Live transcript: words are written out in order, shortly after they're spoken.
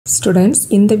Students,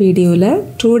 இந்த வீடியோல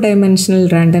 2-dimensional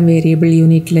random variable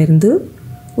unitல இருந்து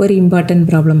ஒரு important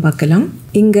problem பார்க்கலாம்.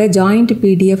 இங்க joint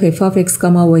PDF f of x,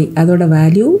 y அதோட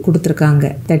value கொடுத்திருக்காங்க.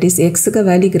 That is x க்கு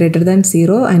value greater than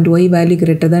 0 and y value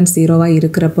greater than 0 ஆ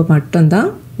இருக்கிறப்ப மட்டும்தான்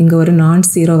இங்க ஒரு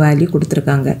non-zero value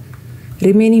கொடுத்திருக்காங்க.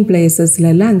 Remaining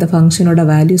placesல எல்லாம் அந்த ஃபங்க்ஷனோட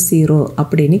value 0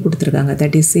 அப்படின்னு கொடுத்திருக்காங்க.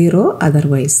 That is 0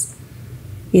 otherwise.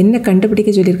 என்ன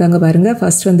கண்டுபிடிக்க சொல்லியிருக்காங்க பாருங்க.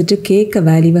 ஃபர்ஸ்ட் வந்துட்டு k க்கு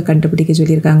வேல்யூவை கண்டுபிடிக்க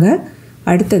சொல்லியிருக்காங்க.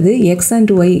 அடுத்தது x and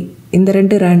y இந்த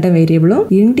ரெண்டு ரேண்டம் வேரியபிளும்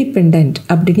இண்டிபெண்டன்ட்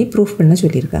அப்படின்னு ப்ரூஃப் பண்ண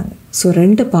சொல்லியிருக்காங்க. ஸோ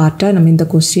ரெண்டு பார்ட்டாக நம்ம இந்த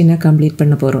கொஸ்டினை கம்ப்ளீட்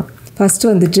பண்ண போகிறோம். ஃபர்ஸ்ட்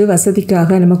வந்துட்டு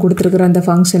வசதிக்காக நம்ம கொடுத்துருக்குற அந்த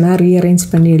ஃபங்க்ஷனை ரீஅரேஞ்ச்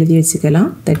பண்ணி எழுதி வச்சுக்கலாம்.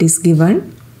 That is given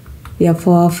f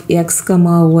of x,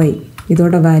 y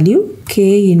இதோட value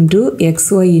k into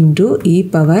xy into e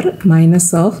power minus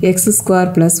of x square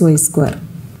plus y square.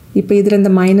 இப்போ இதில்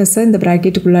இந்த மைனஸை இந்த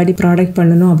ப்ராக்கெட்டுக்குள்ளாடி ப்ராடக்ட்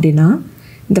பண்ணணும் அப்படின்னா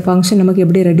இந்த ஃபங்க்ஷன் நமக்கு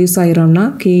எப்படி reduce ஆகிரோம்னா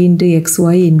k into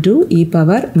xy into e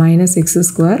power minus x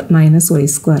square minus y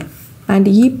square and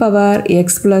e power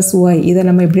x plus y இதை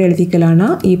நம்ம எப்படி எழுதிக்கலாம்னா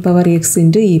e power x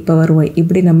into e power y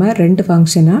இப்படி நம்ம ரெண்டு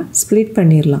ஃபங்க்ஷனை ஸ்ப்ளிட்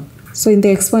பண்ணிடலாம். ஸோ இந்த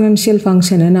எக்ஸ்பொனென்ஷியல்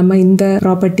ஃபங்க்ஷனை நம்ம இந்த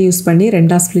ப்ராப்பர்ட்டி யூஸ் பண்ணி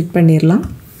ரெண்டாக ஸ்ப்ளிட் பண்ணிடலாம்.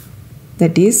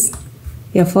 That is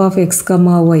f of x,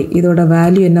 y இதோட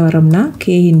வேல்யூ என்ன வரும்னா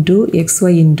k into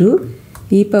xy into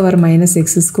e power minus x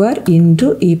square into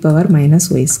e power minus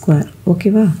y square.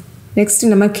 ஓகேவா? நெக்ஸ்ட்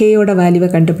நம்ம கேயோட வேல்யூவை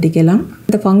கண்டுபிடிக்கலாம்.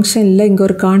 இந்த ஃபங்க்ஷனில் இங்கே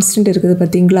ஒரு கான்ஸ்டன்ட் இருக்குது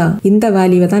பார்த்தீங்களா? இந்த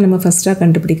வேல்யூவை தான் நம்ம ஃபஸ்ட்டாக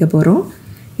கண்டுபிடிக்க போகிறோம்.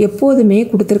 எப்போதுமே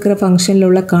கொடுத்துருக்கிற ஃபங்க்ஷனில்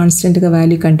உள்ள கான்ஸ்டன்ட்டுக்கு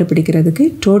வேல்யூ கண்டுபிடிக்கிறதுக்கு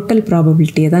டோட்டல்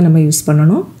ப்ராபபிலிட்டியை தான் நம்ம யூஸ்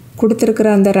பண்ணணும். கொடுத்துருக்கிற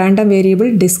அந்த ரேண்டம்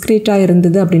வேரியபிள் டிஸ்க்ரீட்டாக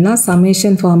இருந்தது அப்படின்னா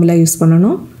சமேஷன் ஃபார்முலா யூஸ்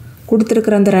பண்ணணும்.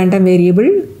 கொடுத்துருக்கிற அந்த ரேண்டம் வேரியபிள்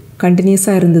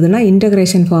கண்டினியூஸாக இருந்ததுன்னா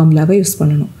இன்டகிரேஷன் ஃபார்முலாவை யூஸ்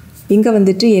பண்ணணும். இங்கே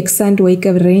வந்துட்டு x and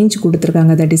yக்கு ரேஞ்ச்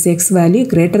கொடுத்துருக்காங்க. That is x value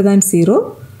greater than 0,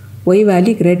 y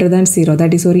value greater than 0.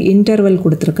 That is ஒரு இன்டர்வல்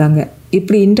கொடுத்துருக்காங்க.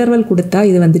 இப்படி இன்டர்வல் கொடுத்தா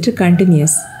இது வந்துட்டு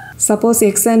continuous. Suppose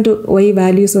x and y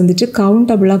values வந்துட்டு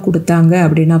கவுண்டபிளாக கொடுத்தாங்க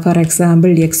அப்படின்னா ஃபார்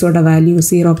எக்ஸாம்பிள் எக்ஸோட வேல்யூ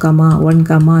 0, 1,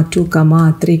 2,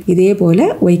 3 இதே போல்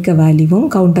ஒய்க்க வேல்யூவும்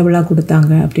கவுண்டபிளாக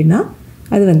கொடுத்தாங்க அப்படின்னா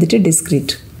அது வந்துட்டு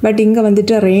டிஸ்க்ரீட். பட் இங்கே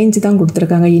வந்துட்டு ரேஞ்ச் தான்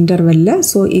கொடுத்துருக்காங்க இன்டர்வலில்.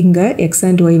 ஸோ இங்கே x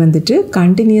and y வந்துட்டு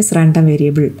continuous random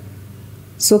variable.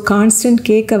 So constant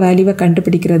கேக்க வேல்யூவை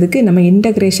கண்டுபிடிக்கிறதுக்கு நம்ம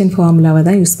இன்டகிரேஷன் ஃபார்முலாவை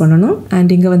தான் யூஸ் பண்ணணும்.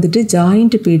 அண்ட் இங்கே வந்துட்டு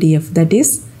joint PDF that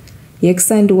is x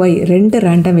and y ரெண்டு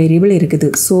ரேண்டம் வேரியபிள் இருக்குது.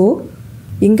 ஸோ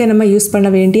இங்கே நம்ம யூஸ் பண்ண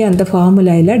வேண்டிய அந்த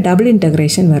ஃபார்முலாவில் டபுள்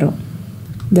இன்டகிரேஷன் வரும்.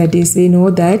 That is we know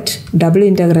that double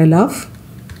integral of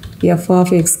f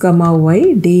of x, y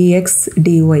dx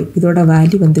dy இதோட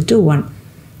வேல்யூ வந்துட்டு 1.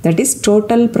 That is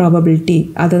total probability.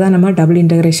 அதை தான் நம்ம டபுள்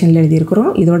இன்டகிரேஷனில்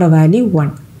எழுதியிருக்கிறோம். இதோட வேல்யூ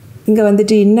 1. இங்கே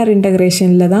வந்துட்டு இன்னர்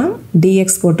இன்டகிரேஷனில் தான் dx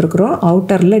போட்டிருக்கிறோம்,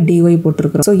 அவுட்டரில் dy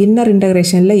போட்டிருக்கிறோம். ஸோ இன்னர்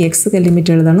இன்டகிரேஷனில் எக்ஸுக்கு லிமிட்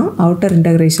எழுதணும், அவுட்டர்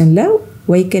இன்டகிரேஷனில்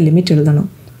ஒய்க்கு லிமிட் எழுதணும்.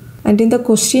 அண்ட் இந்த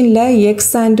கொஸ்டினில்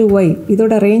எக்ஸ் அண்ட் ஒய்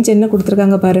இதோட ரேஞ்ச் என்ன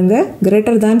கொடுத்துருக்காங்க பாருங்கள்,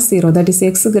 greater than 0. That is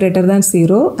X greater than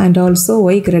 0 and also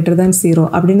Y greater than 0.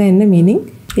 அப்படின்னா என்ன மீனிங்?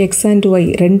 எக்ஸ் அண்ட் ஒய்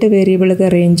ரெண்டு வேரியபிளுக்கு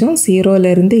ரேஞ்சும்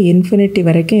 0லேருந்து இன்ஃபினிட்டி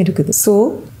வரைக்கும் இருக்குது. ஸோ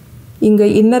இங்கே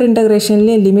இன்னர்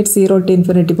இன்டகிரேஷன்லேயும் லிமிட் 0 to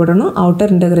infinity போடணும்,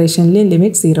 அவுட்டர் இன்டகிரேஷன்லேயும்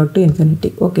லிமிட் 0 to infinity.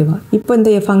 ஓகேவா? இப்போ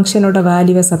இந்த ஃபங்க்ஷனோட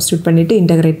வேல்யூவை சப்ஸ்டியூட் பண்ணிவிட்டு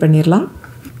இன்டகிரேட் பண்ணிடலாம்.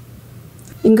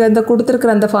 இங்கே இந்த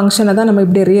கொடுத்துருக்குற அந்த ஃபங்க்ஷனை தான் நம்ம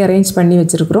இப்படி ரீஅரேஞ்ச் பண்ணி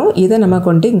வச்சுருக்கிறோம். இதை நம்ம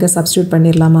கொண்டு இங்கே சப்ஸ்டியூட்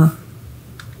பண்ணிடலாமா?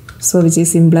 So which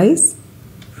is implies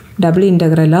double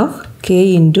integral of k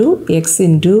into x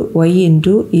into y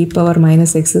into e power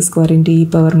minus x square into e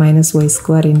power minus y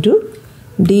square into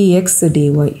dx dy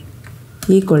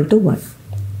equal to 1.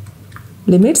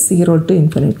 Limit 0 to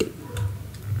infinity.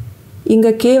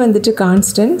 இங்கே k வந்துட்டு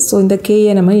constant. So இந்த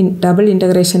கேயை நம்ம double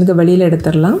இன்டகிரேஷனுக்கு வெளியில்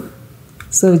எடுத்துடலாம்.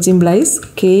 So which implies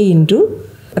k into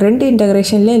ரெண்டு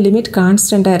இன்டகிரேஷன்லேயும் limit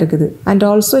கான்ஸ்டண்ட்டாக இருக்குது. And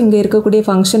also இங்கே இருக்கக்கூடிய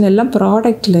ஃபங்க்ஷன் எல்லாம்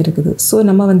ப்ராடக்டில் இருக்குது. ஸோ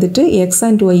நம்ம வந்துட்டு எக்ஸ்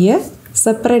அண்ட் ஒய்யை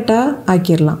செப்பரேட்டாக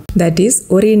ஆக்கிடலாம். தட் இஸ்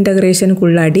ஒரு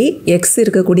இன்டகிரேஷனுக்குள்ளாடி எக்ஸ்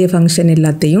இருக்கக்கூடிய ஃபங்க்ஷன்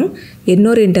எல்லாத்தையும்,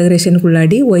 இன்னொரு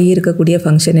இன்டகிரேஷனுக்குள்ளாடி ஒய் இருக்கக்கூடிய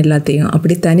ஃபங்க்ஷன் எல்லாத்தையும்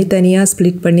அப்படி தனித்தனியாக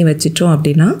ஸ்ப்ளிட் பண்ணி வச்சிட்டோம்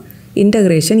அப்படின்னா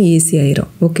இன்டகிரேஷன் ஈஸி ஆயிரும்.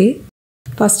 ஓகே,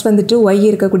 ஃபஸ்ட் வந்துட்டு ஒய்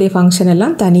இருக்கக்கூடிய ஃபங்க்ஷன்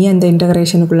எல்லாம் தனியாக இந்த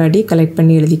இன்டகிரேஷனுக்குள்ளாடி கலெக்ட்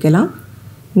பண்ணி எழுதிக்கலாம்.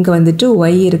 இங்கே வந்துட்டு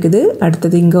ஒய் இருக்குது,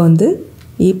 அடுத்தது இங்கே வந்து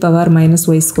e power minus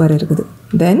y square இருக்குது.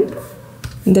 தென்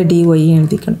இந்த dyயும்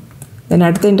எழுதிக்கணும். தென்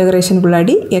அடுத்த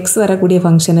இன்டகிரேஷனுக்குள்ளாடி எக்ஸ் வரக்கூடிய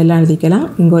ஃபங்க்ஷன் எல்லாம் எழுதிக்கலாம்.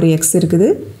 இங்கே ஒரு எக்ஸ் இருக்குது,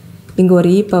 இங்கே ஒரு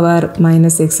e power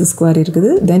minus x square இருக்குது,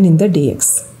 தென் இந்த dx.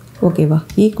 ஓகேவா?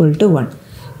 Equal to 1.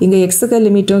 இங்கே எக்ஸுக்கு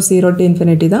லிமிட்டும் 0 to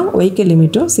infinity தான், ஒய்க்கு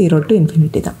லிமிட்டும் 0 to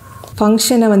infinity தான்.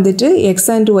 ஃபங்க்ஷனை வந்துட்டு எக்ஸ்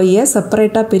அண்ட் ஒய்யை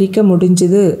செப்பரேட்டாக பிரிக்க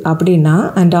முடிஞ்சுது அப்படின்னா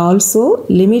அண்ட் ஆல்சோ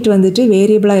லிமிட் வந்துட்டு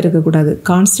வேரியபிளாக இருக்கக்கூடாது,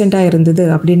 கான்ஸ்டண்ட்டாக இருந்தது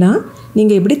அப்படின்னா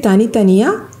நீங்கள் இப்படி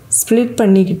தனித்தனியாக ஸ்ப்ளிட்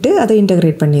பண்ணிக்கிட்டு அதை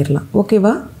இன்டகிரேட் பண்ணிடலாம்.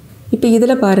 ஓகேவா? இப்போ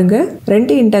இதில் பாருங்கள்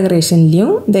ரெண்டு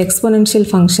இன்டகிரேஷன்லேயும் இந்த எக்ஸ்பொனென்ஷியல்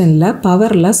ஃபங்க்ஷனில்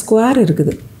பவரில் ஸ்கொயர்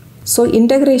இருக்குது. ஸோ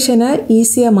இன்டகிரேஷனை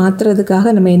ஈஸியாக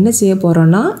மாற்றுறதுக்காக நம்ம என்ன செய்ய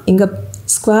போகிறோன்னா இங்கே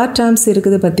ஸ்கொயர் டேர்ம்ஸ்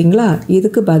இருக்குது பார்த்தீங்களா,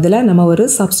 இதுக்கு பதிலாக நம்ம ஒரு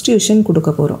சப்ஸ்டியூஷன் கொடுக்க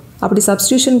போகிறோம். அப்படி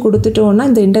சப்ஸ்டியூஷன் கொடுத்துட்டோன்னா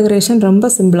இந்த இன்டகிரேஷன் ரொம்ப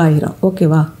சிம்பிளாகிடும்.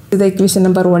 ஓகேவா? இந்த இக்குவேஷன்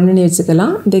நம்பர் 1ன்னு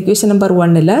வச்சுக்கலாம். இந்த இக்குவேஷன் நம்பர்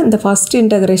 1ல் இந்த ஃபர்ஸ்ட்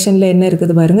இன்டகிரேஷனில் என்ன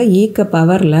இருக்குது பாருங்கள், ஈக்க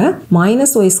பவரில்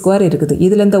 -y² இருக்குது.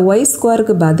 இதில் இந்த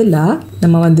y² பதிலாக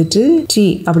நம்ம வந்துட்டு t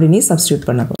அப்படின்னு சப்ஸ்டியூட்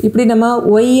பண்ண போகிறோம். இப்படி நம்ம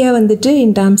ஒய்யை வந்துட்டு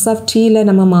இன் டேர்ம்ஸ் ஆஃப் டீயில்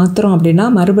நம்ம மாற்றுறோம் அப்படின்னா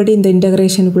மறுபடியும் இந்த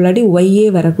இன்டகிரேஷனுக்குள்ளாடி ஒய்யே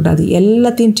வரக்கூடாது,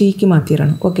 எல்லாத்தையும் டீக்கு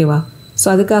மாற்றிடணும். ஓகேவா? ஸோ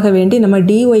அதுக்காக வேண்டி நம்ம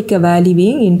dyக்கு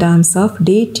வேல்யூவையும் இன் டேர்ம்ஸ் ஆஃப்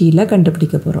dtயில்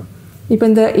கண்டுபிடிக்க போகிறோம். இப்போ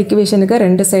இந்த இக்குவேஷனுக்கு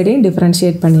ரெண்டு சைடையும்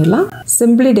டிஃப்ரென்ஷியேட் பண்ணிடலாம்.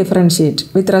 Simply differentiate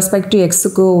with respect to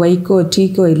எக்ஸுக்கோ ஒய்க்கோ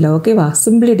டீக்கோ இல்லை. ஓகேவா?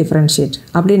 சிம்பிளி டிஃப்ரென்ஷியேட்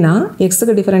அப்படின்னா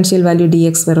எக்ஸுக்கு டிஃபரன்ஷியல் வேல்யூ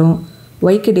dx வரும்,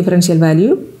 ஒய்க்கு டிஃபரன்ஷியல்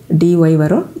வேல்யூ dy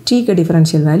வரும், டீக்கு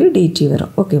டிஃபரன்ஷியல் வேல்யூ dt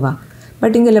வரும். ஓகேவா?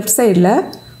 பட் இங்கே லெஃப்ட் சைடில்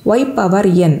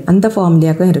y⁴n அந்த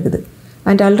ஃபார்முலாக்கும் இருக்குது.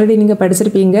 அண்ட் ஆல்ரெடி நீங்கள்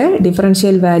படிச்சிருப்பீங்க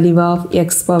டிஃபரன்ஷியல் வேல்யூ ஆஃப்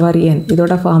x⁴n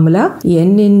இதோட ஃபார்முலா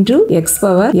n இன்டு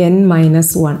x⁴n -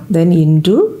 1 தென்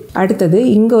இன்டு அடுத்தது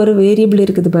இங்கே ஒரு வேரியபிள்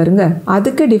இருக்குது பாருங்கள்,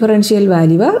 அதுக்கு டிஃபரன்ஷியல்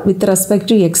வேல்யூவை வித் ரெஸ்பெக்ட்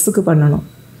டு எக்ஸுக்கு பண்ணணும்.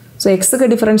 ஸோ எக்ஸுக்கு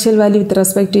differential value with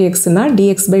respect to எக்ஸ்னா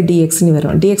dx/dxன்னு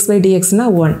வரும், dx/dxனா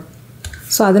 1.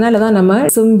 ஸோ அதனால தான் நம்ம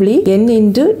சிம்பிளி n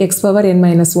இன்டு x⁴n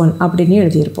 - 1 அப்படின்னு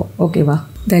எழுதியிருப்போம். ஓகேவா?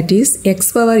 தட் இஸ்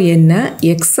x⁴n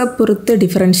எக்ஸை பொறுத்து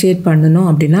டிஃபரன்ஷியேட் பண்ணணும்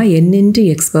அப்படின்னா n இன்டு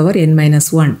x⁴n -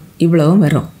 1 இவ்வளவும்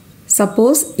வரும்.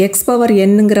 சப்போஸ்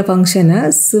x⁴nங்கிற ஃபங்க்ஷனை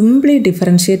சிம்பிளி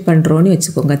டிஃபரன்ஷியேட் பண்ணுறோன்னு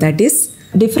வச்சுக்கோங்க. That is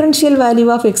differential value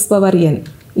of x⁴n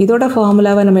இதோட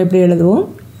ஃபார்முலாவை நம்ம எப்படி எழுதுவோம்,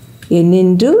 n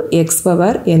இன்டு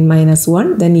x⁴n -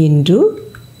 1 தென் இன்டு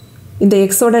இந்த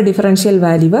எக்ஸோட டிஃபரன்ஷியல்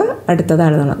வேல்யூவை அடுத்ததாக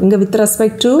எழுதணும். இங்கே வித்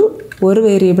ரெஸ்பெக்ட் டு ஒரு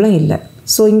வேரியபிளும் இல்லை.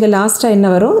 ஸோ இங்கே லாஸ்ட்டாக என்ன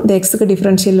வரும், இந்த எக்ஸுக்கு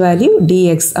டிஃபரன்ஷியல் வேல்யூ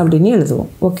dx அப்படின்னு எழுதுவோம்.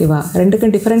 ஓகேவா?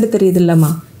 ரெண்டுக்கும் டிஃப்ரெண்ட் தெரியுது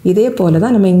இல்லைம்மா? இதே போல்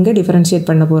தான் நம்ம இங்கே டிஃபரன்ஷியேட்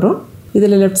பண்ண போகிறோம்.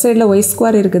 இதில் லெஃப்ட் சைடில்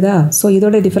y² இருக்குதா, ஸோ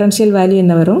இதோட டிஃபரன்ஷியல் வேல்யூ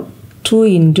என்ன வரும், 2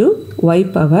 into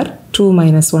y⁴2 -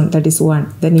 1 that is 1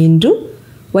 then into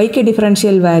ஒய்க்கு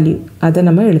டிஃபரன்ஷியல் வேல்யூ அதை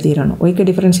நம்ம எழுதிடணும். ஒய்க்கு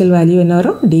டிஃபரன்ஷியல் வேல்யூ என்ன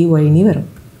வரும், dyன்னு வரும்,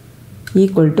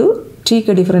 ஈக்குவல் டு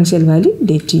டீக்கு டிஃபரன்ஷியல் வேல்யூ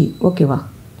dt. ஓகேவா?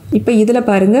 இப்போ இதில்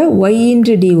பாருங்கள் y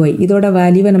இன்டு dy இதோட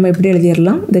வேல்யூவை நம்ம எப்படி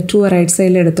எழுதிடலாம், இந்த 2 ரைட்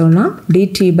சைடில் எடுத்தோம்னா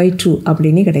dt/2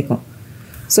 அப்படின்னு கிடைக்கும்.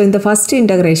 ஸோ இந்த ஃபஸ்ட்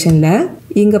இன்டகிரேஷனில்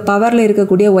இங்கே பவரில்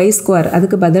இருக்கக்கூடிய y²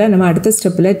 அதுக்கு பதிலாக நம்ம அடுத்த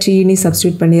ஸ்டெப்பில் tன்னு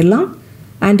சப்ஸ்டியூட் பண்ணிடலாம்.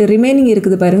 அண்ட் ரிமைனிங்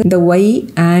இருக்குது பாருங்கள் இந்த y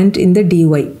அண்ட் இந்த dy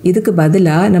இதுக்கு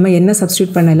பதிலாக நம்ம என்ன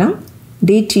சப்ஸ்டியூட் பண்ணலாம்,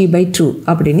 dt/2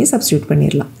 அப்படின்னு சப்ஸ்டியூட்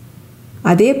பண்ணிடலாம்.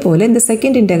 அதே போல் இந்த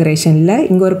செகண்ட் இன்டகிரேஷனில்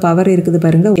இங்கே ஒரு பவர் இருக்குது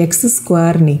பாருங்கள்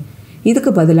x²,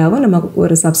 இதுக்கு பதிலாகவும் நம்ம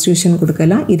ஒரு சப்ஸ்டியூஷன்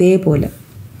கொடுக்கலாம். இதே போல்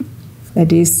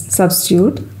தட் இஸ்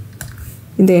சப்ஸ்டியூட்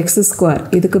இந்த x²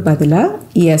 இதுக்கு பதிலாக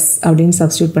s அப்படின்னு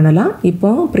சப்ஸ்டியூட் பண்ணலாம்.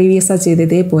 இப்போ ப்ரீவியஸாக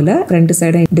செய்ததே போல் ரெண்டு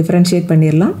சைடும் டிஃபரன்ஷியேட்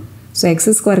பண்ணிடலாம். ஸோ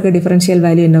x²க்கு டிஃபரன்ஷியல்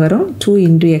வேல்யூ என்ன வரும், 2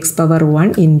 இன்டு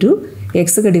x⁴1 இன்டு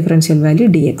எக்ஸுக்கு differential value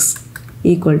dx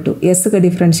equal to எஸ்ஸுக்கு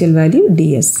differential value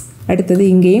ds. அடுத்தது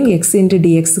இங்கேயும் x இன்டு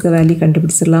dxக்கு வேல்யூ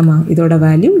கண்டுபிடிச்சிடலாமா, இதோட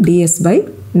வேல்யூ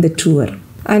ds/2 வரும்.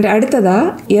 அண்ட்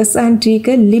அடுத்ததாக s அண்ட்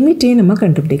tக்கு லிமிட்டையும் நம்ம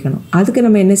கண்டுபிடிக்கணும். அதுக்கு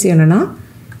நம்ம என்ன செய்யணும்னா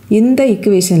இந்த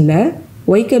இக்குவேஷனில்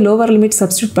ஒய்க்கு லோவர் லிமிட்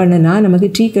சப்ஸ்டியூட் பண்ணுனா நமக்கு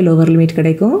tக்கு லோவர் லிமிட்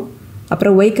கிடைக்கும்.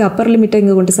 அப்புறம் ஒய்க்கு அப்பர் லிமிட்டை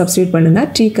இங்கே கொண்டு சப்ஸ்டியூட் பண்ணுனா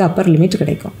tக்கு அப்பர் லிமிட்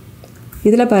கிடைக்கும்.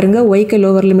 இதில் பாருங்கள் ஒய்க்கு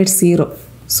லோவர் லிமிட் 0.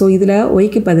 ஸோ இதில்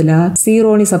ஒய்க்கு பதிலாக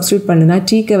 0ன்னு சப்ஸ்டியூட் பண்ணுனா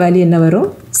tக்கு வேல்யூ என்ன வரும்,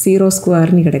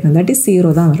 0² கிடைக்கும். தட் இஸ்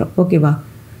 0 தான் வரும். ஓகேவா?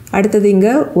 அடுத்தது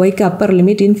இங்கே ஒய்க்கு அப்பர்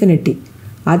லிமிட் இன்ஃபினிட்டி,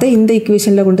 அதை இந்த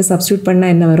இக்குவேஷனில் கொண்டு சப்ஸ்டியூட்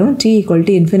பண்ணால் என்ன வரும், t =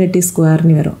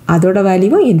 ∞² வரும். அதோட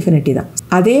வேல்யூவும் இன்ஃபினிட்டி தான்.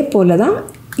 அதே போல் தான்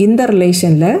இந்த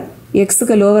ரிலேஷனில்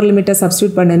எக்ஸுக்கு லோவர் லிமிட்டை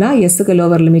சப்ஸ்டியூட் பண்ணுனா எஸ்ஸுக்கு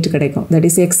லோவர் லிமிட் கிடைக்கும். தட்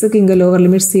இஸ் எக்ஸுக்கு இங்கே லோவர்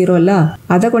லிமிட் 0 இல்லை,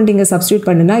 அதை கொண்டு இங்கே சப்ஸ்டியூட்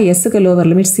பண்ணுனா எஸ்ஸுக்கு லோவர்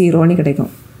லிமிட் 0ன்னு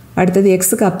கிடைக்கும். அடுத்தது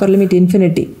எக்ஸுக்கு அப்பர் லிமிட்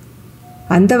இன்ஃபினிட்டி,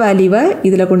 அந்த வேல்யூவை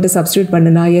இதில் கொண்டு சப்ஸ்டியூட்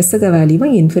பண்ணுனா எஸ்ஸுக்கு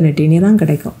வேல்யூவும் இன்ஃபினிட்டின்னு தான்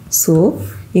கிடைக்கும். ஸோ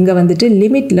இங்கே வந்துட்டு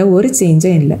லிமிட்டில் ஒரு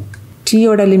சேஞ்சும் இல்லை.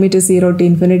 டீயோட லிமிட்டு 0 to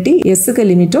 ∞, எஸ்ஸுக்கு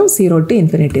லிமிட்டும் 0 to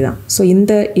 ∞ தான். ஸோ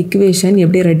இந்த இக்குவேஷன்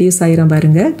எப்படி ரெடியூஸ் ஆகிரும்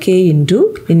பாருங்கள், k இன்டூ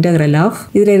இன்டகிரல் ஆஃப்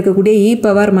இதில் இருக்கக்கூடிய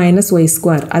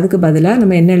e⁻−y², அதுக்கு பதிலாக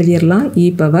நம்ம என்ன எழுதிடலாம்,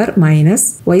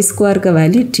 e⁻−y²க்கு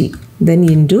வேல்யூ t, தென்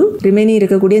இன்டூ ரிமைனிங்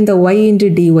இருக்கக்கூடிய இந்த y இன்டு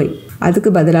dy, அதுக்கு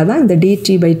பதிலாக தான் இந்த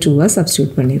dt/2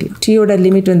 சப்ஸ்டியூட் பண்ணிடலாம். டீயோட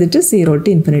லிமிட் வந்துட்டு 0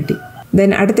 to ∞.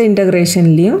 தென் அடுத்த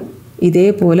இன்டகிரேஷன்லேயும் இதே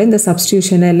போல் இந்த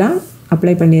சப்ஸ்டியூஷன் எல்லாம்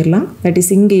அப்ளை பண்ணிடலாம். தட் இஸ்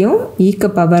இங்கேயும் ஈக்க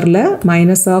பவரில்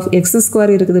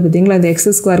 -(x²) இருக்குது பார்த்தீங்களா, அந்த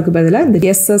x²க்கு பதிலாக இந்த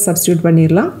எஸ்ஸை சப்ஸ்டியூட்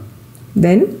பண்ணிடலாம்.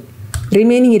 தென்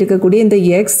ரிமைனிங் இருக்கக்கூடிய இந்த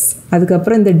x,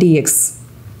 அதுக்கப்புறம் இந்த dx,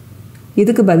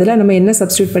 இதுக்கு பதிலாக நம்ம என்ன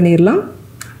சப்ஸ்டியூட் பண்ணிடலாம்,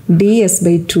 ds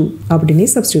by 2 அப்படின்னு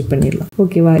சப்ஸ்டியூட் பண்ணிடலாம்.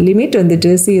 ஓகேவா? லிமிட்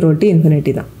வந்துட்டு 0 to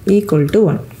infinity தான், ஈக்குவல் டு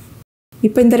 1.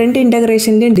 இப்போ இந்த ரெண்டு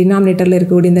இன்டகிரேஷன்லேயும் டினாமினேட்டரில்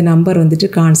இருக்கக்கூடிய இந்த நம்பர் வந்துட்டு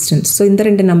கான்ஸ்டன்ட். ஸோ இந்த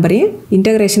ரெண்டு நம்பரையும்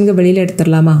இன்டகிரேஷனுக்கு வெளியில்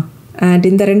எடுத்துடலாமா? அண்ட்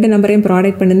இந்த ரெண்டு நம்பரையும்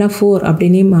ப்ராடக்ட் பண்ணினா 4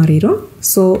 அப்படின்னே மாறிடும்.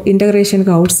 ஸோ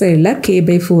இன்டகிரேஷனுக்கு அவுட் சைடில்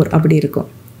k/4 அப்படி இருக்கும்.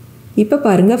 இப்போ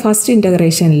பாருங்கள், first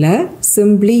இன்டகிரேஷனில்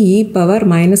simply e power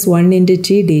 -1 into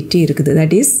t dt இருக்குது.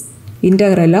 That is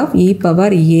integral of e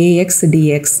power ax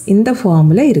dx இந்த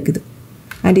ஃபார்மில் இருக்குது.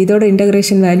 அண்ட் இதோட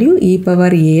integration value e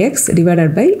power ax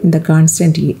divided by இந்த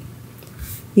கான்ஸ்டன்ட் e.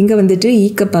 இங்கே வந்துட்டு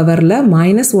ஈக்கு பவரில்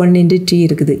 -1 into t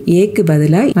இருக்குது, ஏக்கு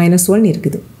பதிலாக -1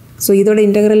 இருக்குது. ஸோ இதோட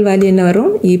இன்டகிரல் வேல்யூ என்ன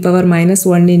வரும்? e power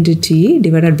 -1 into t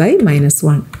divided by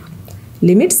 -1.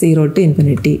 Limit 0 to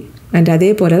infinity. And அதே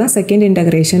போல் தான் செகண்ட்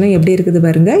இன்டகிரேஷனும் எப்படி இருக்குது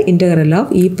பாருங்கள், integral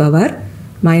of e power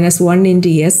 -1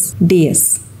 into s ds.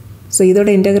 So இதோட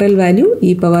integral value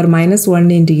e power -1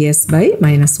 into s by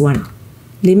 -1.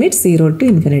 Limit 0 to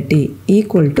infinity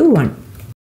equal to 1.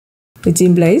 which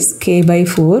implies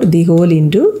k/4 the whole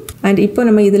into. And இப்போ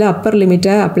நம்ம இதில் அப்பர்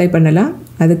லிமிட்டை அப்ளை பண்ணலாம்.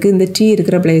 அதுக்கு இந்த t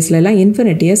இருக்கிற பிளேஸ்லலாம்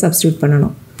இன்ஃபினிட்டியை சப்ஸ்டியூட்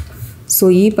பண்ணணும். So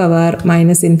e power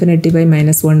 -infinity by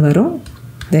 -1 வரும்.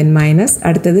 தென் மைனஸ்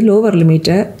அடுத்தது லோவர்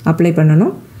லிமிட்டை அப்ளை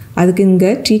பண்ணணும். அதுக்கு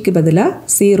இங்கே டீக்கு பதிலாக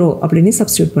 0 அப்படின்னு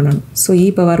சப்ஸ்டியூட் பண்ணணும். ஸோ e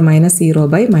பவர் -0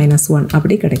 by -1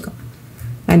 அப்படி கிடைக்கும்.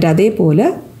 அண்ட் அதே போல்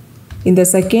இந்த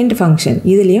செகண்ட் ஃபங்க்ஷன்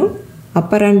இதுலேயும்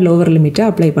அப்பர் அண்ட் லோவர் லிமிட்டை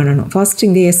அப்ளை பண்ணணும். ஃபர்ஸ்ட்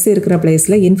இங்கே s இருக்கிற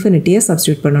பிளேஸில் இன்ஃபினிட்டியை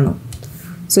சப்ஸ்டியூட் பண்ணணும்.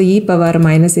 So e power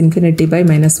 -infinity by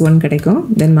 -1 கிடைக்கும்.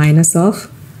 தென் மைனஸ் ஆஃப்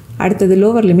அடுத்தது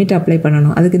லோவர் லிமிட் அப்ளை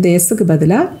பண்ணணும். அதுக்கு இந்த எஸ்ஸுக்கு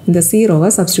பதிலாக இந்த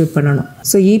 0வை சப்ஸ்டியூட் பண்ணணும்.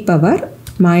 So e power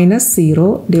 -0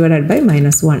 divided by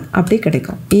 -1 அப்படி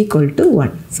கிடைக்கும், equal to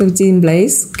 1. So which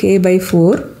implies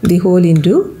k/4 the whole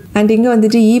into. And இங்கே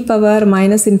வந்துட்டு e பவர்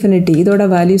 -infinity இதோட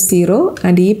value 0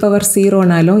 and e power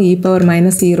 0நாலும் e power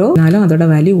 -0நாலும் அதோட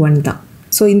வேல்யூ 1 தான்.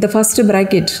 ஸோ இந்த ஃபஸ்ட்டு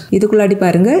ப்ராக்கெட் இதுக்குள்ளாடி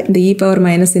பாருங்கள், இந்த e பவர்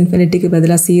 -infinity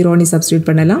பதிலாக 0ன்னு சப்ஸ்டியூட்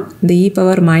பண்ணலாம். இந்த e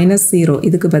பவர் -0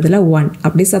 இதுக்கு பதிலாக 1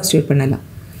 அப்படி சப்ஸ்டியூட் பண்ணலாம்.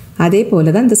 அதே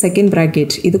போல் தான் இந்த செகண்ட்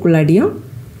ப்ராக்கெட் இதுக்குள்ளாடியும்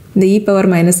இந்த e பவர்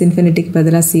 -infinity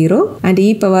பதிலாக 0 அண்ட் e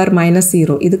பவர்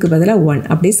 -0 இதுக்கு பதிலாக 1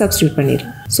 அப்படியே சப்ஸ்டியூட்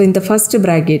பண்ணிடலாம். ஸோ இந்த ஃபஸ்ட்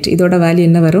ப்ராக்கெட் இதோட வேல்யூ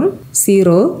என்ன வரும்?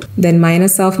 0 தென்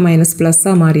மைனஸ் ஆஃப் மைனஸ்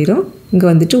ப்ளஸ்ஸாக மாறிடும். இங்கே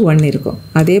வந்துட்டு 1 இருக்கும்.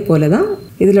 அதே போல் தான்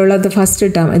இதில் உள்ள அந்த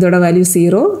ஃபஸ்ட்டு டேர்ம் இதோட வேல்யூ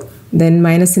 0 தென்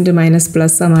மைனஸ் இன்ட்டு மைனஸ்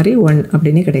ப்ளஸ்ஸாக மாறி 1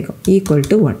 அப்படின்னு கிடைக்கும், equal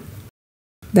to 1.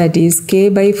 That is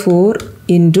k/4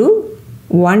 into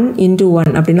 1 into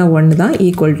 1 அப்படின்னா 1 தான்,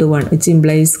 equal to 1 which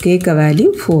implies k value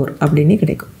 4 அப்படின்னு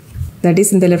கிடைக்கும். தட்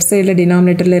இஸ் இந்த லெஃப்ட் சைடில்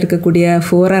டினாமினேட்டரில் இருக்கக்கூடிய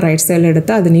 4 ரைட் சைடில்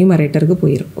எடுத்தால் அது நியூமரேட்டருக்கு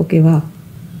போயிடும். ஓகேவா?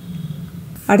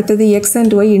 அடுத்தது எக்ஸ்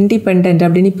அண்ட் ஒய் இண்டிபெண்ட்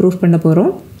அப்படின்னு ப்ரூஃப் பண்ண போகிறோம்.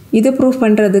 இது ப்ரூஃப்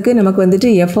பண்ணுறதுக்கு நமக்கு வந்துட்டு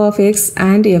f(x)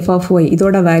 அண்ட் f(y)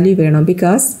 இதோட வேல்யூ வேணும்.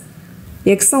 பிகாஸ்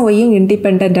எக்ஸும் ஒய்யும்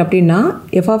இண்டிபெண்ட் அப்படின்னா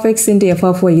f(x) into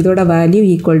f(y) இதோட value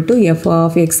equal to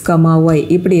f(x, y)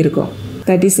 இப்படி இருக்கும்.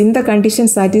 தட் இஸ் இந்த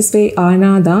கண்டிஷன் சாட்டிஸ்ஃபை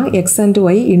ஆனால் தான் எக்ஸ் அண்ட்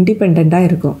ஒய் இண்டிபெண்ட்டாக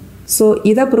இருக்கும். ஸோ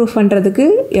இதை ப்ரூஃப் பண்ணுறதுக்கு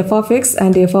f(x)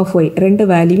 அண்ட் f(y) ரெண்டு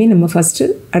வேல்யூவே நம்ம ஃபஸ்ட்டு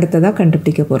அடுத்ததாக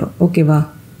கண்டுபிடிக்க போகிறோம். ஓகேவா?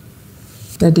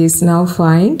 That is now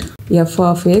find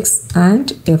f(x)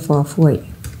 and f(y).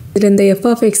 இதில் இந்த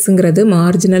f(x)ங்கிறது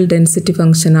marginal density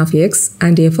function of X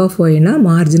and f(y)னா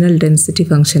marginal density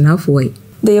function of Y.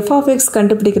 இந்த f(x)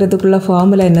 கண்டுபிடிக்கிறதுக்குள்ள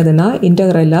ஃபார்முலா என்னதுன்னா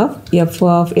integral of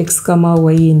f(x,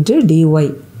 y) into dy.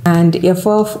 And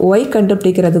f(y)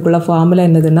 கண்டுபிடிக்கிறதுக்குள்ள formula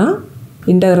என்னதுன்னா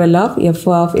integral of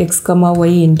f(x,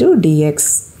 y) into dx.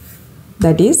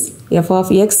 that is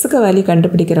f(x)க்கு value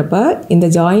கண்டுபிடிக்கிறப்ப இந்த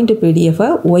joint பிடிஎஃபை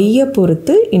ஒய்யை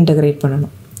பொறுத்து integrate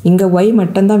பண்ணணும். இங்கே Y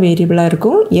மட்டும்தான் வேரியபிளாக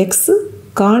இருக்கும், எக்ஸ்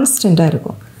கான்ஸ்டண்ட்டாக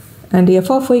இருக்கும். அண்ட்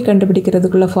f(y)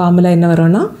 கண்டுபிடிக்கிறதுக்குள்ள ஃபார்முலா என்ன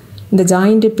வரும்னா இந்த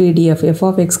ஜாயிண்ட் பிடிஎஃப்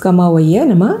f(x, y)யை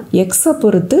நம்ம எக்ஸை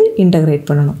பொறுத்து இன்டகிரேட்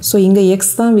பண்ணணும். ஸோ இங்கே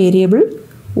எக்ஸ் தான் வேரியபிள்,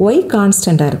 ஒய்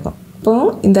கான்ஸ்டண்ட்டாக இருக்கும். இப்போது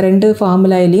இந்த ரெண்டு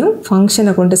ஃபார்முலாயிலையும்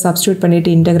ஃபங்க்ஷனை கொண்டு சப்ஸ்டியூட் பண்ணிவிட்டு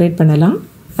இன்டகிரேட் பண்ணலாம்.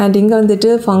 அண்ட் இங்கே வந்துட்டு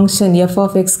ஃபங்க்ஷன்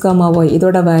f(x, y)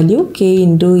 இதோட value k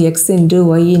into x into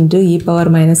y into e power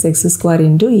 -x²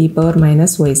 into e power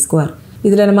 -y².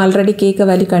 இதில் நம்ம ஆல்ரெடி கேக்க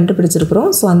வேல்யூ கண்டுபிடிச்சிருக்கிறோம்.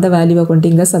 ஸோ அந்த வேல்யூவை கொண்டு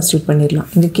இங்கே சப்ஸ்டியூட் பண்ணிடலாம்.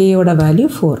 இங்கே கேயோட வேல்யூ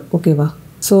 4. ஓகேவா?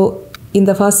 ஸோ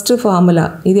இந்த ஃபஸ்ட்டு ஃபார்முலா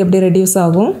இது எப்படி ரெடியூஸ்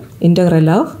ஆகும்?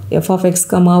 Integral of f(x,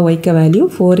 y)க்கு value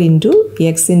 4 into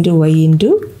x into y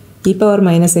into e power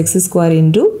 -x²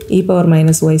 into e power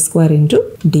 -y² into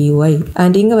dy.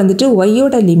 And இங்கே வந்துட்டு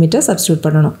ஒய்யோட லிமிட்டை சப்ஸ்டியூட்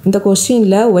பண்ணணும். இந்த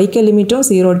கொஸ்டினில் ஒய்க்கு லிமிட்டும்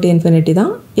 0 to infinity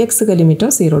தான், எக்ஸுக்கு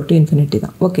லிமிட்டும் 0 to infinity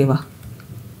தான். ஓகேவா?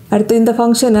 அடுத்து இந்த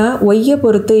ஃபங்க்ஷனை ஒய்யை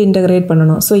பொறுத்து இன்டகிரேட்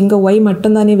பண்ணணும். ஸோ இங்கே ஒய்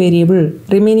மட்டும்தானே வேரியபிள்,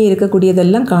 ரிமைனிங்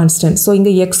இருக்கக்கூடியதெல்லாம் கான்ஸ்டன்ட். ஸோ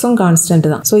இங்கே எக்ஸும் கான்ஸ்டன்ட்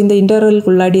தான். ஸோ இந்த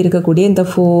இன்டர்வலுக்குள்ளாடி இருக்கக்கூடிய இந்த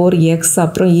 4x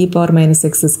அப்புறம் e power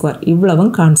 -x²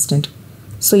 இவ்வளவும் கான்ஸ்டன்ட்.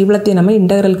 ஸோ இவ்வளோத்தையும் நம்ம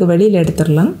இன்டகிரலுக்கு வெளியில்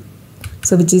எடுத்துடலாம்.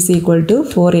 So which is equal to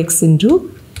 4x into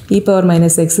e power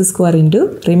minus x square into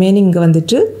remaining இங்கே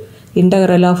வந்துட்டு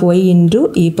integral of y into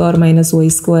e power minus y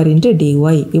square into dy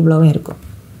இவ்வளவும் இருக்கும்.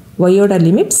 y ஓட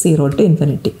லிமிட் 0 to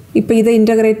infinity. இப்போ இதை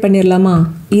இன்டகிரேட் பண்ணிடலாமா?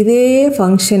 இதே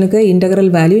ஃபங்க்ஷனுக்கு இன்டகிரல்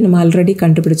வேல்யூ நம்ம ஆல்ரெடி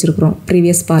கண்டுபிடிச்சிருக்கிறோம்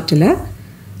ப்ரீவியஸ் பார்ட்டில்.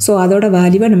 ஸோ அதோட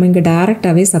வேல்யூவை நம்ம இங்கே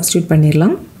டைரெக்டாகவே சப்ஸ்டியூட்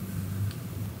பண்ணிடலாம்.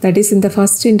 தட் இஸ் இந்த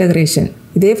ஃபஸ்ட் இன்டகிரேஷன்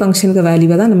இதே ஃபங்க்ஷனுக்கு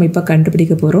வேல்யூவை தான் நம்ம இப்போ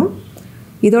கண்டுபிடிக்க போகிறோம்.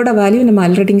 இதோட வேல்யூ நம்ம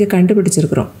ஆல்ரெடி இங்கே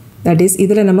கண்டுபிடிச்சிருக்கிறோம். தட் இஸ்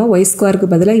இதில் நம்ம ஒய் ஸ்கொயருக்கு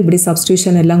பதிலாக இப்படி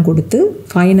சப்ஸ்டியூஷன் எல்லாம் கொடுத்து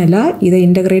ஃபைனலாக இதை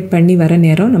இன்டகிரேட் பண்ணி வர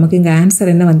நேரம் நமக்கு இங்கே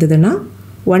ஆன்சர் என்ன வந்ததுன்னா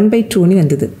 1/2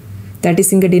 வந்தது. தட்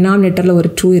இஸ் இங்கே டினாமினேட்டரில் ஒரு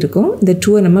 2 இருக்கும். இந்த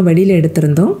 2 நம்ம வெளியில்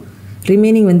எடுத்திருந்தோம்.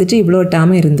 ரிமைனிங் வந்துட்டு இவ்வளோ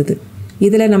டேர்ம் இருந்தது.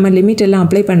 இதில் நம்ம லிமிட் எல்லாம்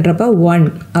அப்ளை பண்ணுறப்ப 1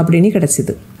 அப்படின்னு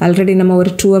கிடச்சிது. ஆல்ரெடி நம்ம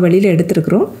ஒரு 2 வெளியில்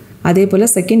எடுத்துருக்குறோம். அதே போல்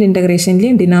செகண்ட்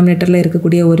இன்டகிரேஷன்லேயும் டினாமினேட்டரில்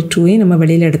இருக்கக்கூடிய ஒரு 2ஐயும் நம்ம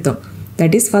வெளியில் எடுத்தோம்.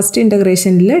 தட் இஸ் ஃபஸ்ட்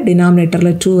இன்டகிரேஷனில்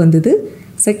டினாமினேட்டரில் 2 வந்தது.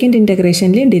 செகண்ட்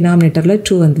இன்டகிரேஷன்லேயும் டினாமினேட்டரில்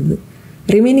 2 வந்தது.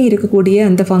 ரிமைனிங் இருக்கக்கூடிய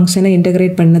அந்த ஃபங்க்ஷனை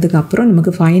இன்டகிரேட் பண்ணதுக்கு அப்புறம்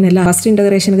நமக்கு ஃபைனலாக ஃபஸ்ட்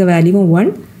இன்டகிரேஷனுக்கு வேல்யூவும்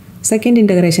 1, செகண்ட்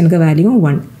இன்டகிரேஷனுக்கு வேல்யூவும்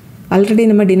 1. ஆல்ரெடி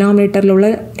நம்ம டினாமினேட்டரில் உள்ள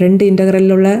 2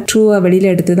 இன்டகிரலில் உள்ள 2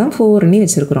 வெளியில் எடுத்து தான் 4ன்னு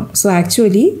வச்சுருக்கிறோம். ஸோ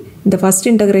ஆக்சுவலி இந்த ஃபஸ்ட்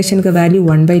இன்டகிரேஷனுக்கு வேல்யூ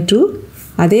 1/2,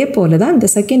 அதே போல் தான் இந்த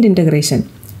செகண்ட் இன்டகிரேஷன்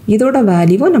இதோட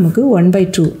வேல்யூவும் நமக்கு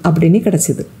 1/2 அப்படின்னு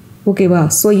கிடச்சிது. ஓகேவா?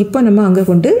 ஸோ இப்போ நம்ம அங்கே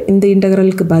கொண்டு இந்த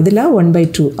இன்டகிரலுக்கு பதிலாக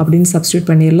 1/2 அப்படின்னு சப்ஸ்டியூட்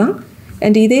பண்ணிடலாம்.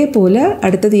 அண்ட் இதே போல்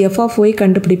அடுத்தது f(y)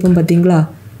 கண்டுபிடிப்போம் பார்த்தீங்களா?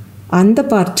 அந்த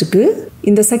பார்ட்டுக்கு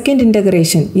இந்த செகண்ட்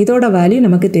இன்டகிரேஷன் இதோட வேல்யூ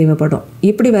நமக்கு தேவைப்படும்.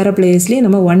 இப்படி வர பிளேஸ்லேயே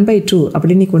நம்ம 1/2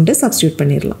 அப்படின்னு கொண்டு சப்ஸ்டியூட்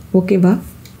பண்ணிடலாம். ஓகேவா?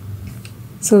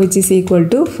 So which is equal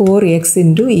to 4x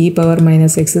into e power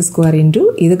minus x square into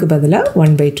இதுக்கு பதிலாக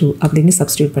 1/2 அப்படின்னு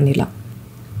சப்ஸ்டியூட் பண்ணிடலாம்.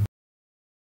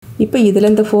 இப்போ இதில்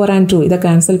இந்த 4 and 2 இதை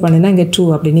கேன்சல் பண்ணினா இங்கே 2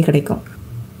 அப்படின்னு கிடைக்கும்.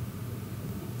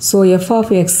 ஸோ f of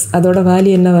x அதோட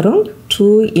வேல்யூ என்ன வரும்?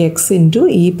 2x into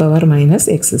e power minus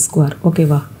x square.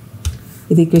 ஓகேவா?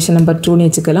 இது ஈக்குவேஷன் நம்பர் 2ன்னு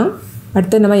வச்சுக்கலாம்.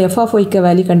 அடுத்து நம்ம f of yக்கு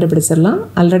வேல்யூ கண்டுபிடிச்சிடலாம்.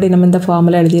 ஆல்ரெடி நம்ம இந்த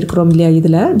ஃபார்முலா எழுதியிருக்கிறோம் இல்லையா?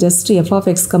 இதில் just f of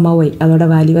x, y அதோட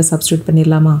வேல்யூவை சப்ஸ்டியூட்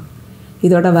பண்ணிடலாமா?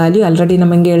 இதோட வேல்யூ ஆல்ரெடி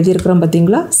நம்ம இங்கே எழுதியிருக்கிறோம்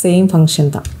பார்த்தீங்களா? சேம்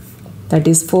ஃபங்க்ஷன் தான். That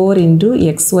is 4 into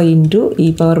xy into e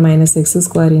power minus x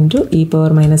square into e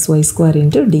power minus y square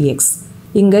into dx.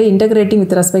 இங்கே இன்டகிரேட்டிங்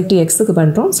வித் ரெஸ்பெக்ட் டு எக்ஸுக்கு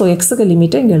பண்ணுறோம். ஸோ எக்ஸுக்கு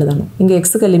லிமிட்டை இங்கே எழுதணும். இங்கே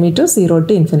எக்ஸுக்கு லிமிட்டும் 0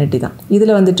 to infinity தான்.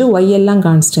 இதில் வந்துட்டு y எல்லாம்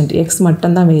கான்ஸ்டன்ட், எக்ஸ்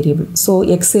மட்டும்தான் வேரியபிள். ஸோ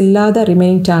எக்ஸ் இல்லாத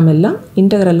ரிமைனிங் டேர்ம் எல்லாம்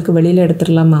இன்டகிரலுக்கு வெளியில்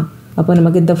எடுத்துடலாமா? அப்போ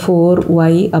நமக்கு இந்த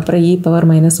 4y அப்புறம் e power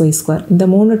minus y square இந்த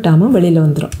 3 டேர்மும் வெளியில்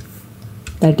வந்துடும்.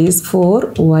 That is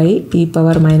 4y e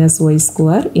power minus y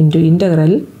square into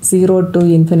integral 0 to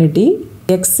infinity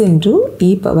x into e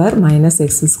power minus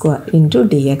x square into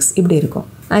dx இப்படி இருக்கும்.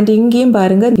 அண்ட் இங்கேயும்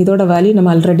பாருங்கள் இதோட வேல்யூ நம்ம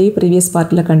ஆல்ரெடி ப்ரீவியஸ்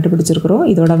பார்ட்டில் கண்டுபிடிச்சிருக்கிறோம்.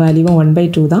 இதோட வேல்யூவும்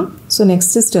 1/2 தான். ஸோ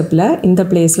நெக்ஸ்ட் ஸ்டெப்பில் இந்த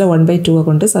பிளேஸில் 1/2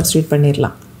 கொண்டு சப்ஸ்டியூட்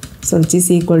பண்ணிடலாம். So which is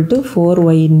equal to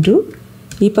 4y into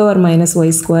e power minus y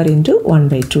square into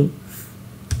 1/2.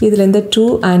 இதில் இந்த 2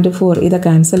 and 4 இதை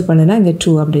கேன்சல் பண்ணினா இங்கே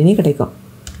 2 அப்படின்னு கிடைக்கும்.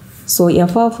 ஸோ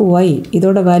f of y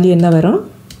இதோட வேல்யூ என்ன வரும்?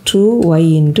 2y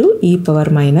into e power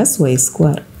minus y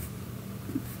square.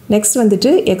 Next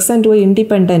வந்துட்டு x and y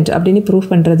இண்டிபெண்ட் அப்படின்னு ப்ரூவ்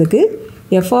பண்ணுறதுக்கு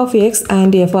f of x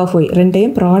and f of y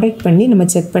ரெண்டையும் ப்ராடக்ட் பண்ணி நம்ம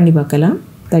செக் பண்ணி பார்க்கலாம்.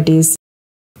 That is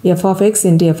f of x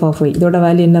into f of y இதோட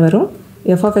value என்ன வரும்?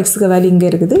 f of xக்கு வேல்யூ இங்கே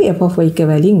இருக்குது, f of yக்கு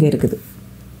வேல்யூ இங்கே இருக்குது.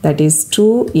 That is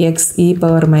 2x e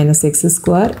power minus x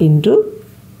square into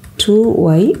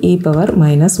 2y e power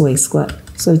minus y square.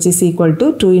 So which is equal to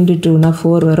 2 into 2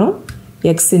 4 வரும்.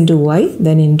 x into y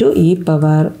then into e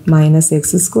power minus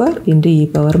x square into e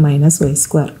power minus y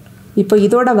square. இப்போ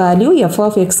இதோட value f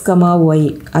of x, y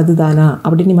அதுதானா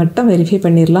அப்படின்னு மட்டும் verify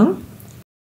பண்ணிடலாம்.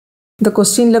 இந்த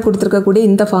கொஸ்டினில் கொடுத்துருக்கக்கூடிய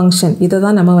இந்த ஃபங்க்ஷன் இதை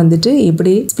தான் நம்ம வந்துட்டு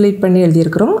இப்படி ஸ்ப்ளிட் பண்ணி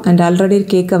எழுதியிருக்கிறோம். அண்ட் ஆல்ரெடி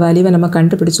கேட்க வேல்யூவை நம்ம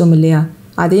கண்டுபிடிச்சோம் இல்லையா?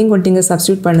 அதையும் கொண்டு இங்கே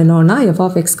சப்ஸ்டியூட் பண்ணணும்னா f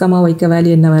of x, yக்கு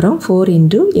வேல்யூ என்ன வரும்? 4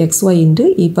 into xy into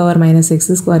e power minus x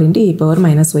square into e power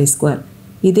minus y square.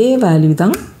 இதே வேல்யூ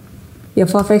தான்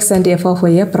f of x and f of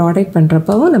y product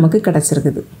பண்ணுறப்பவும் நமக்கு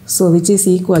கிடச்சிருக்குது. So which is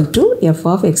equal to f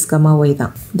of x, y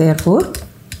தான். Therefore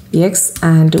x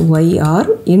and y are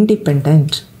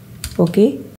independent. Okay.